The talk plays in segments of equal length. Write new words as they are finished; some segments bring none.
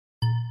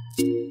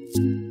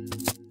Touching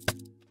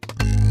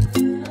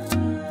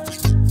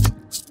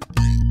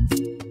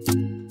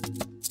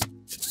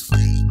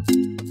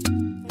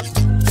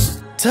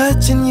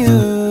you,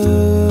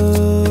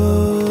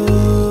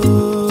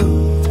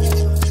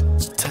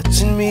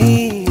 touching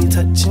me,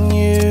 touching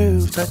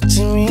you,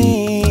 touching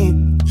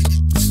me,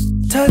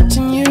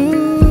 touching you,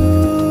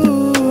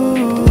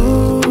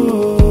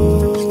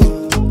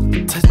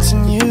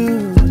 touching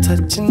you,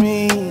 touching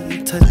me,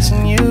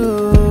 touching you.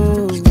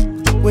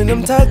 When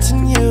I'm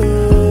touching you,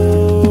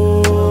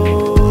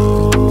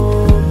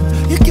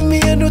 you give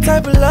me a new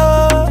type of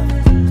love.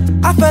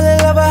 I fell in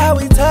love with how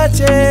we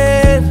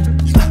touchin'.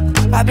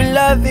 I've been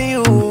loving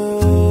you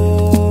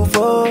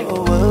for a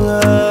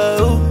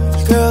while.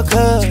 Girl,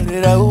 cut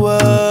it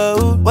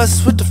out.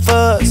 What's with the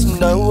fuss?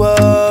 No,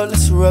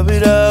 let's rub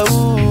it out.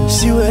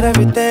 She with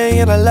everything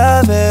and I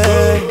love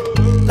it.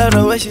 Love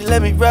the way she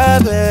let me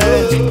rub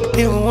it.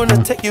 Even wanna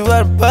take you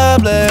out in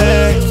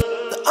public.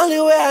 The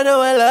only way I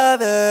know I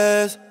love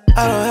is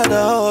I don't have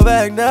to hold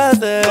back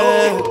nothing.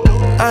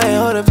 I ain't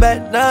holding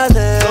back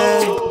nothing.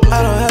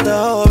 I don't have to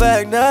hold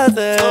back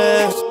nothing.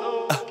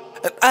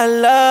 And I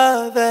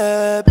love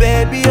it,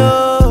 baby,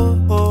 oh,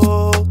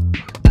 oh.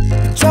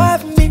 You're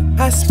driving me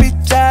high speed,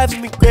 driving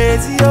me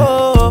crazy,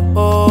 oh,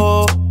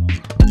 oh.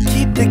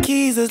 Keep the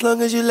keys as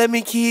long as you let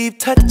me keep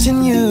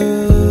touching you.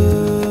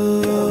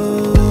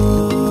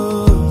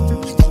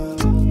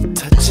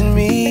 Touching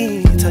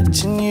me,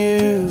 touching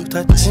you,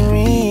 touching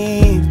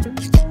me,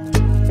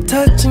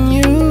 touching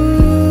you.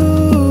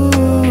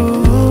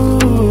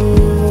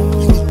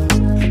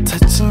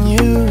 Touching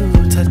you,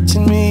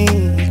 touching me,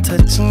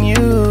 touching you.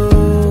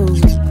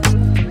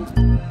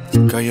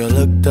 Girl, you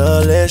look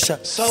delicious,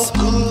 so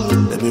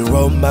good. Let me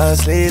roll my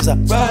sleeves up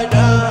right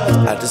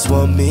now. I just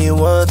want me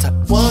one time,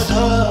 one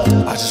hug.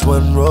 I just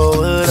want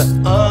roll it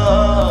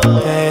up.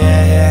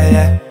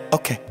 Yeah.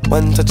 Okay,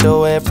 one touch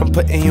away from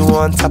putting you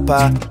on top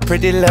of.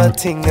 Pretty little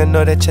thing, I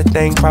know that your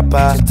thing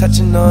proper.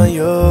 Touching on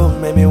you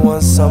made me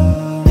want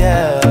some,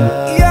 yeah.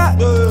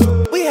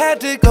 We had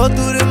to go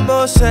through the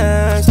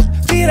motions.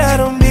 Beat out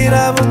on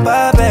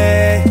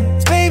Bobby.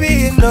 Baby,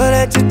 you know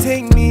that you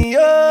take me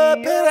up,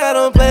 and I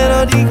don't plan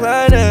on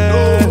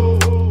declining.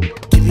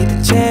 Give me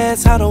the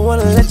chance, I don't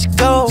wanna let you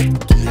go.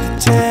 Give me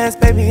the chance,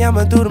 baby,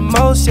 I'ma do the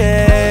most,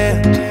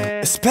 yeah.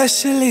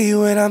 Especially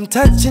when I'm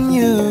touching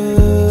you.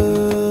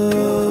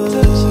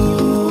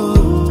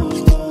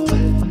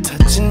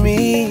 Touching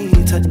me,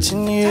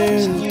 touching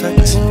you,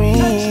 touching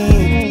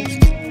me,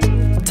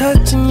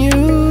 touching you.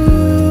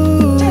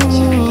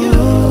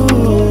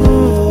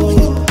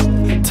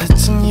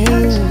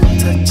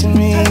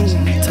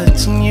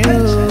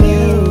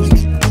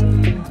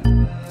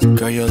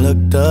 Girl, you look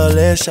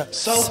delicious,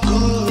 so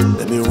good.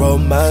 Let me roll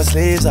my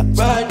sleeves up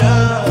right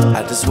now.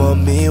 I just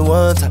want me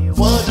one time,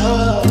 one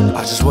hug.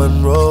 I just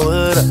want roll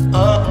it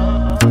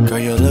up. Girl,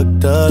 you look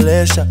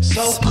delicious,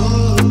 so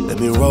good. Let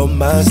me roll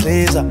my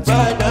sleeves up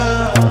right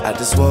now. I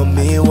just want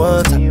me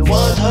one time,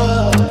 one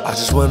hug. I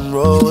just want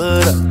roll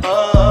it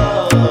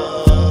up.